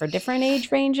favorites for different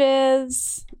age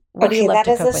ranges? What do you love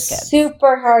to cook with kids? That is a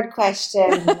super hard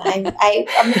question. I'm going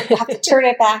to have to turn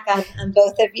it back on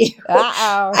both of you.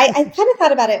 Uh-oh. I kind of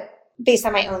thought about it based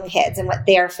on my own kids and what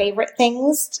their favorite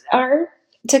things are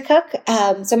to cook.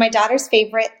 So my daughter's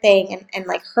favorite thing and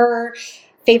like her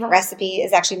favorite recipe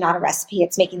is actually not a recipe.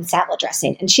 It's making salad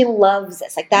dressing. And she loves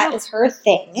this. Like that is her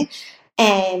thing.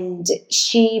 And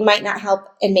she might not help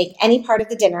and make any part of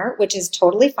the dinner, which is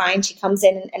totally fine. She comes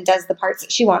in and does the parts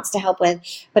that she wants to help with,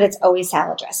 but it's always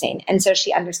salad dressing. And so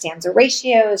she understands the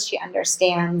ratios. She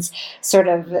understands sort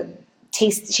of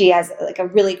taste. She has like a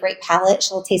really great palate.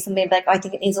 She'll taste something and be like, oh, I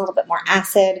think it needs a little bit more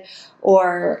acid,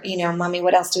 or, Mommy,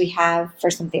 what else do we have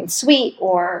for something sweet?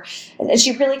 And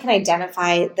she really can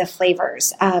identify the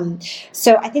flavors.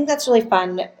 So I think that's really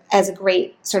fun as a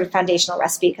great sort of foundational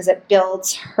recipe because it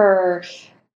builds her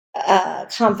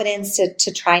confidence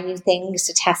to try new things,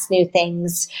 to test new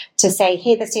things, to say,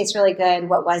 hey, this tastes really good.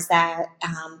 What was that?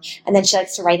 And then she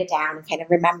likes to write it down and kind of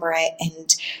remember it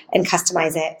and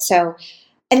customize it. So,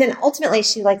 and then ultimately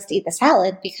she likes to eat the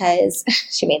salad because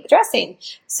she made the dressing.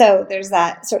 So there's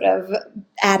that sort of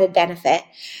added benefit.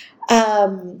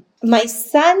 My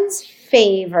son's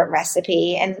favorite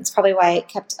recipe, and it's probably why I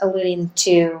kept alluding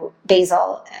to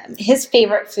basil, his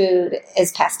favorite food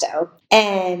is pesto.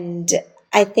 And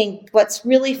I think what's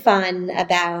really fun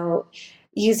about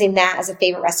using that as a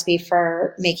favorite recipe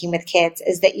for making with kids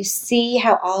is that you see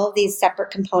how all of these separate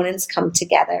components come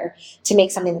together to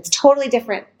make something that's totally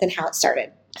different than how it started.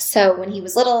 So when he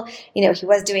was little, he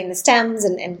was doing the stems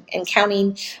and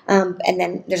counting. And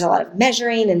then there's a lot of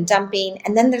measuring and dumping.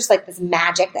 And then there's like this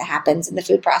magic that happens in the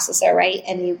food processor, right?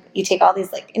 And you take all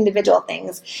these like individual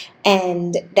things,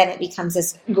 and then it becomes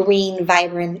this green,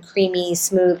 vibrant, creamy,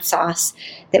 smooth sauce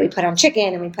that we put on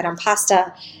chicken and we put on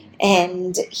pasta.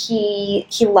 And he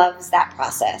loves that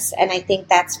process. And I think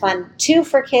that's fun too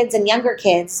for kids and younger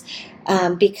kids,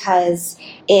 because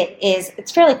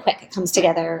it's fairly quick. It comes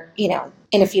together,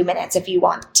 in a few minutes. If you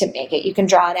want to make it, you can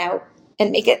draw it out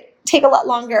and make it take a lot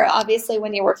longer. Obviously,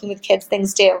 when you're working with kids,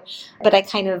 things do, but I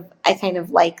kind of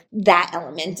like that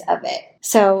element of it.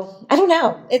 So I don't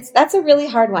know. That's a really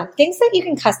hard one. Things that you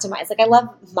can customize. Like I love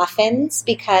muffins,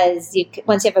 because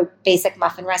once you have a basic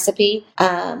muffin recipe,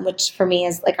 which for me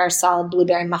is like our solid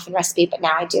blueberry muffin recipe, but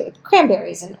now I do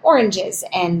cranberries and oranges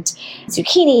and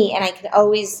zucchini, and I can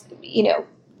always,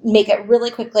 make it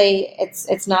really quickly.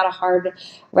 It's not a hard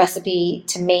recipe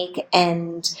to make,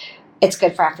 and it's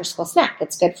good for after school snack.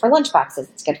 It's good for lunch boxes.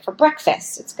 It's good for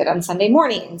breakfast. It's good on Sunday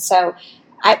morning. So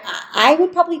I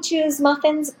would probably choose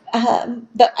muffins,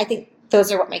 but I think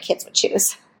those are what my kids would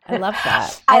choose. I love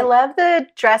that. I love the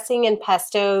dressing and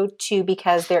pesto too,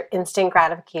 because they're instant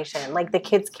gratification. Like the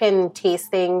kids can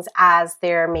taste things as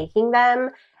they're making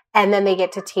them, and then they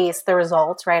get to taste the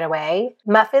results right away.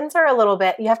 Muffins are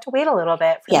you have to wait a little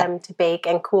bit for them to bake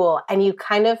and cool, and you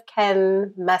kind of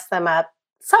can mess them up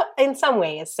in some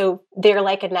ways. So they're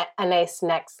like a nice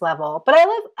next level. But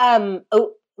I love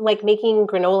like making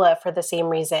granola for the same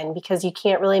reason, because you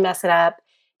can't really mess it up.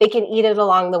 They can eat it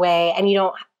along the way, and you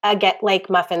don't get like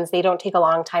muffins. They don't take a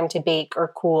long time to bake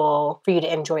or cool for you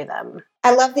to enjoy them.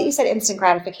 I love that you said instant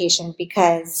gratification,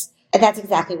 because that's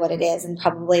exactly what it is, and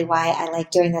probably why I like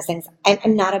doing those things.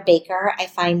 I'm not a baker. I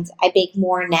find I bake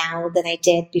more now than I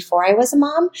did before I was a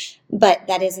mom, but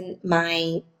that isn't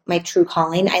my true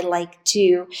calling. I like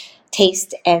to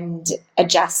taste and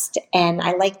adjust, and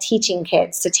I like teaching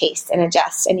kids to taste and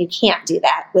adjust, and you can't do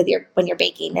that when you're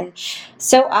baking. And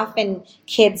so often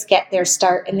kids get their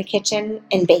start in the kitchen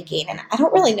in baking, and I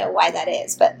don't really know why that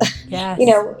is, but yes,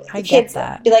 kids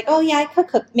be like, "Oh yeah,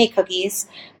 I make cookies."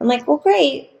 I'm like, "Well,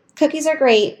 great. Cookies are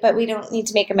great, but we don't need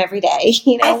to make them every day."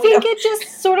 I think it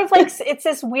just sort of like, it's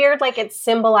this weird, like it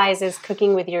symbolizes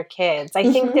cooking with your kids. I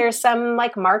think there's some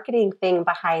like marketing thing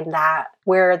behind that,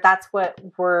 where that's what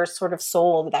we're sort of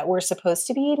sold that we're supposed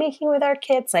to be making with our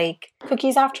kids, like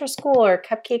cookies after school or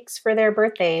cupcakes for their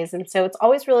birthdays. And so it's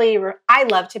always really, I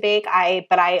love to bake,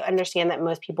 but I understand that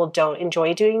most people don't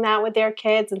enjoy doing that with their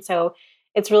kids. And so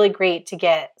it's really great to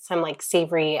get some like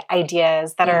savory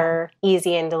ideas that are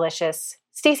easy and delicious.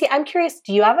 Stacey, I'm curious,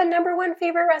 do you have a number one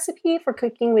favorite recipe for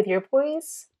cooking with your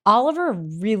boys? Oliver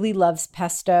really loves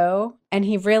pesto, and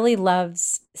he really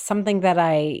loves something that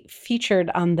I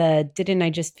featured on the Didn't I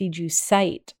Just Feed You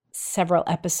site several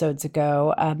episodes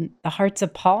ago, the Hearts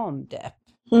of Palm dip.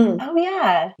 Oh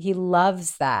yeah. He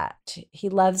loves that. He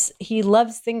loves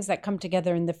things that come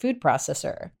together in the food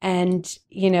processor. And,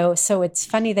 so it's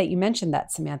funny that you mentioned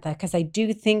that, Samantha, because I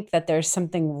do think that there's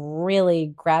something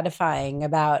really gratifying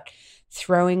about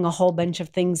throwing a whole bunch of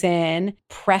things in,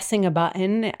 pressing a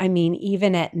button. I mean,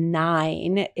 even at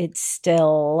 9, it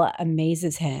still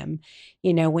amazes him.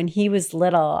 When he was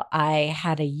little, I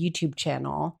had a YouTube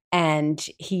channel, and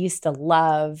he used to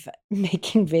love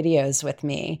making videos with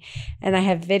me. And I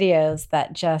have videos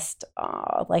that just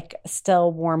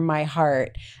still warm my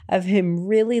heart, of him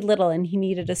really little, and he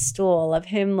needed a stool, of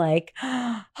him like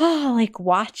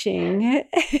watching,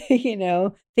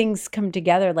 things come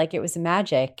together like it was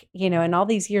magic, and all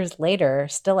these years later,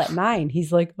 still at 9,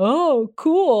 he's like, "Oh,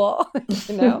 cool."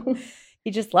 He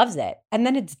just loves it. And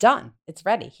then it's done. It's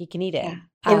ready. He can eat it.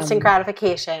 Yeah. Instant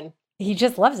gratification. He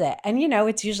just loves it. And,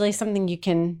 it's usually something you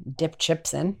can dip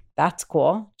chips in. That's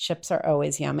cool. Chips are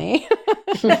always yummy.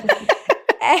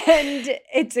 And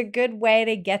it's a good way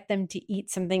to get them to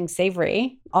eat something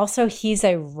savory. Also, he's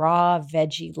a raw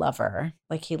veggie lover.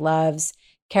 Like he loves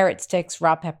carrot sticks,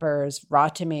 raw peppers, raw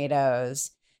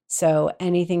tomatoes. So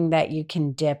anything that you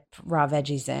can dip raw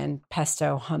veggies in,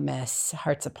 pesto, hummus,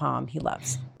 Hearts of Palm, he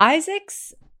loves.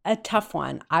 Isaac's a tough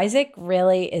one. Isaac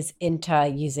really is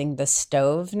into using the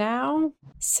stove now.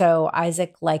 So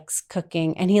Isaac likes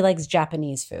cooking, and he likes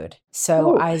Japanese food.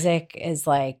 So Isaac is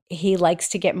like, he likes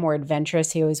to get more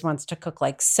adventurous. He always wants to cook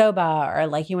like soba, or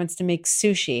like he wants to make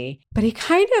sushi, but he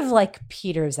kind of like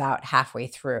peters out halfway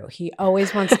through. He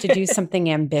always wants to do something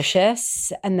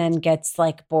ambitious, and then gets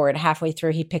like bored halfway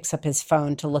through. He picks up his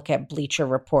phone to look at Bleacher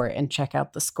Report and check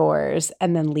out the scores,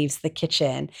 and then leaves the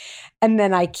kitchen. And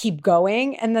then I keep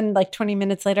going. And then like 20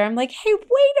 minutes later, I'm like, "Hey,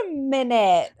 wait a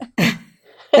minute.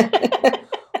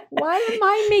 Why am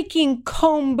I making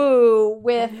kombu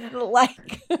with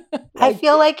like I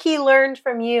feel like he learned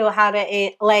from you how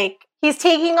to like he's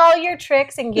taking all your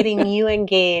tricks and getting you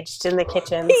engaged in the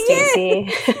kitchen, Stacey.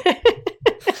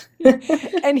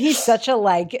 And he's such a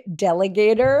like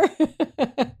delegator.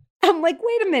 I'm like,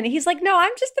 wait a minute. He's like, no,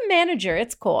 I'm just the manager.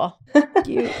 It's cool.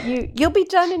 You'll be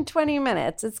done in 20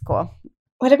 minutes. It's cool.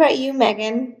 What about you,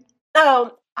 Megan?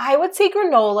 Oh, I would say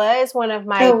granola is one of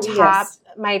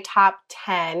my top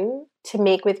 10 to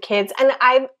make with kids. And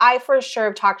I for sure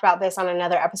have talked about this on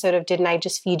another episode of Didn't I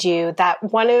Just Feed You? That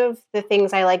one of the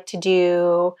things I like to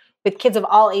do with kids of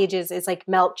all ages is like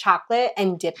melt chocolate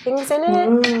and dip things in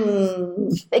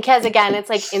it. Because again, it's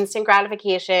like instant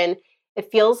gratification. It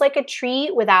feels like a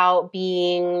treat without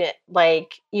being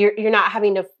like, you're not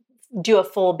having to do a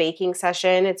full baking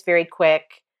session. It's very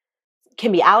quick.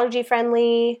 Can be allergy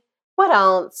friendly. What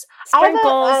else?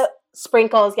 Sprinkles.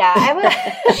 Sprinkles, yeah.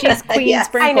 She's Queen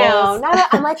Sprinkles. I know.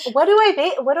 I'm like, what do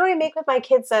I make with my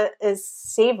kids that is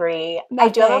savory? Nothing.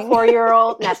 I do have a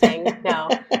 4-year-old. Nothing. No.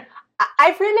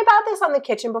 I've written about this on the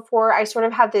kitchen before. I sort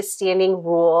of have this standing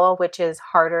rule, which is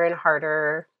harder and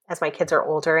harder as my kids are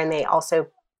older, and they also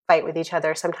fight with each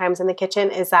other sometimes in the kitchen,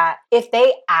 is that if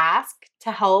they ask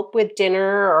to help with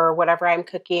dinner or whatever I'm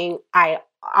cooking, I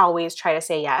always try to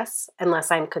say yes,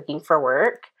 unless I'm cooking for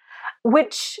work,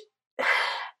 which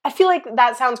I feel like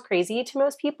that sounds crazy to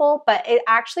most people, but it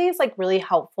actually is like really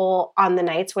helpful on the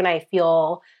nights when I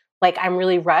feel like I'm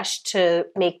really rushed to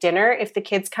make dinner. If the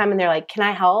kids come and they're like, can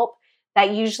I help?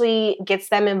 That usually gets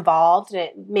them involved, and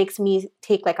it makes me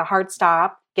take like a hard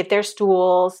stop, get their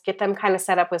stools, get them kind of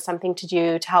set up with something to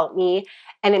do to help me.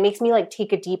 And it makes me like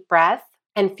take a deep breath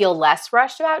and feel less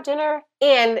rushed about dinner.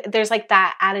 And there's like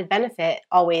that added benefit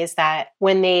always that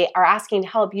when they are asking to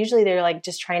help, usually they're like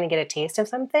just trying to get a taste of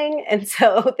something. And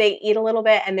so they eat a little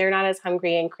bit and they're not as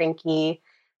hungry and cranky,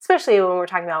 especially when we're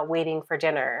talking about waiting for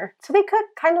dinner. So they cook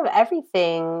kind of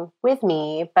everything with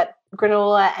me, but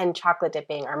granola and chocolate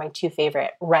dipping are my two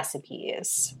favorite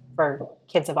recipes for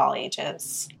kids of all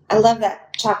ages. I love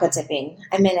that chocolate dipping.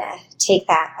 I'm going to take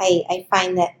that. I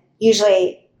find that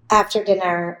usually after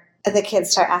dinner, the kids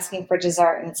start asking for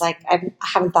dessert, and it's like, I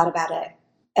haven't thought about it.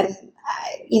 And,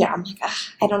 I'm like,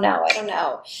 I don't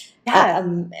know. Yeah.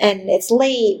 And it's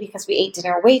late because we ate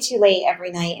dinner way too late every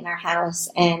night in our house.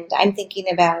 And I'm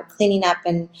thinking about cleaning up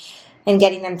and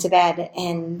getting them to bed,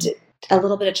 and a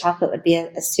little bit of chocolate would be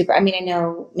a super, I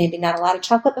know maybe not a lot of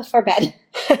chocolate before bed,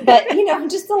 but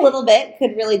just a little bit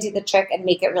could really do the trick and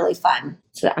make it really fun.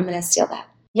 So I'm going to steal that.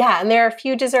 Yeah, and there are a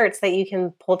few desserts that you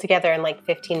can pull together in like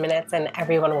 15 minutes and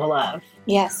everyone will love.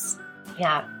 Yes.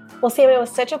 Yeah. Well, Sam, it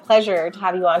was such a pleasure to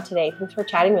have you on today. Thanks for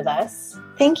chatting with us.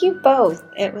 Thank you both.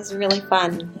 It was really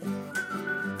fun.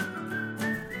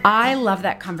 I love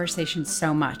that conversation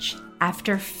so much.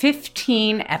 After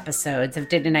 15 episodes of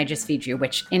Didn't I Just Feed You,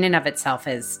 which in and of itself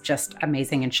is just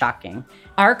amazing and shocking,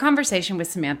 our conversation with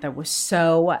Samantha was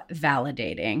so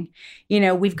validating.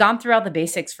 We've gone through all the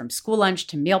basics from school lunch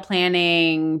to meal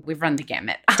planning. We've run the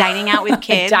gamut. Dining out with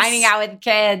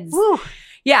kids. Woo.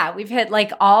 Yeah, we've hit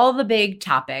like all the big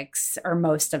topics or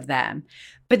most of them.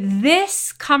 But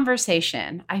this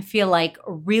conversation, I feel like,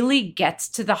 really gets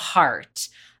to the heart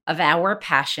of our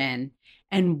passion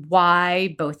and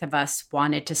why both of us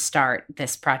wanted to start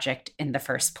this project in the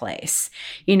first place.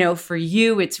 For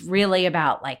you, it's really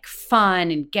about like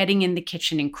fun and getting in the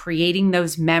kitchen and creating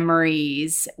those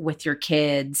memories with your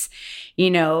kids.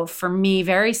 For me,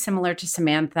 very similar to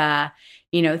Samantha,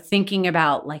 thinking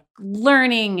about like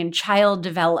learning and child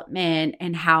development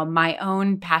and how my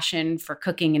own passion for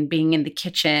cooking and being in the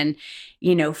kitchen,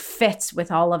 fits with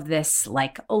all of this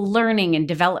like learning and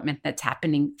development that's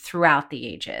happening throughout the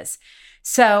ages.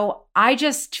 So I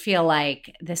just feel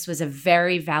like this was a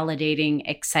very validating,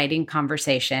 exciting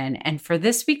conversation. And for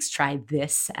this week's Try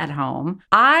This at Home,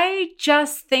 I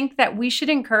just think that we should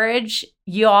encourage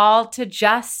you all to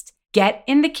just get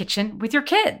in the kitchen with your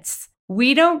kids.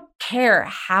 We don't care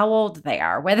how old they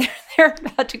are, whether they're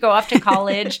about to go off to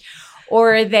college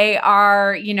or they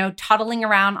are, toddling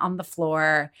around on the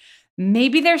floor.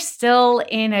 Maybe they're still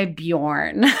in a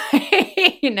Bjorn,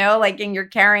 and you're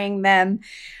carrying them,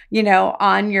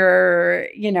 on your,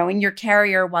 in your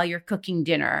carrier while you're cooking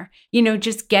dinner.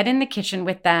 Just get in the kitchen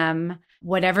with them,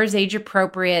 whatever's age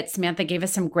appropriate. Samantha gave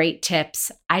us some great tips.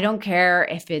 I don't care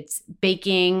if it's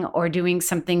baking or doing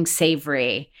something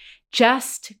savory.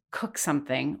 Just cook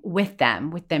something with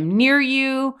them near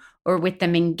you or with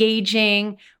them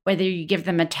engaging, whether you give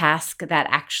them a task that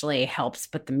actually helps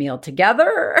put the meal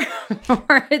together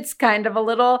or it's kind of a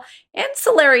little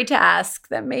ancillary task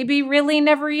that maybe really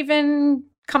never even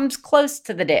comes close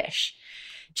to the dish.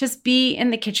 Just be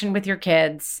in the kitchen with your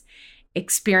kids,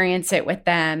 experience it with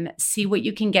them, see what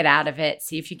you can get out of it,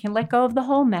 see if you can let go of the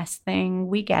whole mess thing.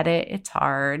 We get it. It's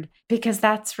hard because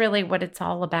that's really what it's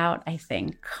all about, I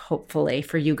think, hopefully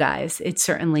for you guys. It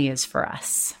certainly is for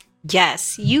us.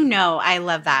 Yes, I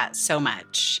love that so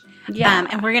much. Yeah.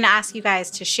 And we're going to ask you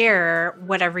guys to share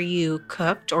whatever you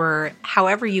cooked or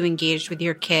however you engaged with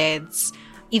your kids,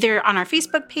 either on our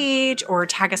Facebook page or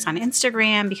tag us on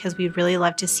Instagram, because we'd really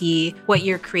love to see what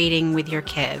you're creating with your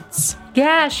kids.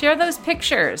 Yeah, share those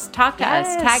pictures. Talk to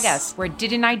us. Tag us. Where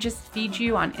Didn't I Just Feed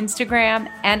You on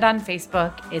Instagram and on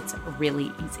Facebook. It's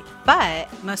really easy. But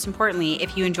most importantly,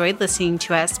 if you enjoyed listening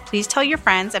to us, please tell your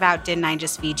friends about Didn't I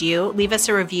Just Feed You? Leave us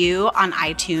a review on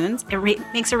iTunes. It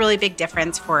makes a really big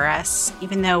difference for us.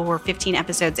 Even though we're 15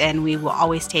 episodes in, we will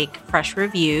always take fresh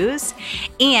reviews.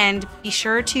 And be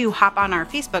sure to hop on our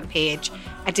Facebook page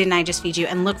at Didn't I Just Feed You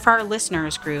and look for our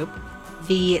listeners group.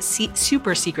 The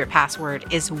super secret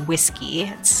password is whiskey.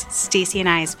 It's Stacy and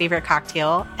I's favorite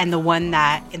cocktail and the one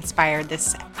that inspired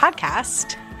this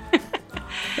podcast.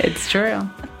 It's true.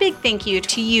 A big thank you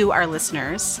to you, our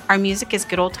listeners. Our music is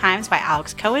Good Old Times by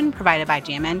Alex Cohen, provided by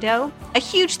Jamendo. A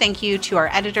huge thank you to our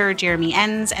editor, Jeremy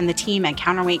Enns, and the team at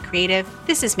Counterweight Creative.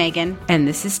 This is Megan. And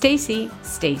this is Stacy.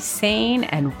 Stay sane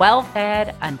and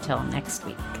well-fed until next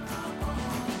week.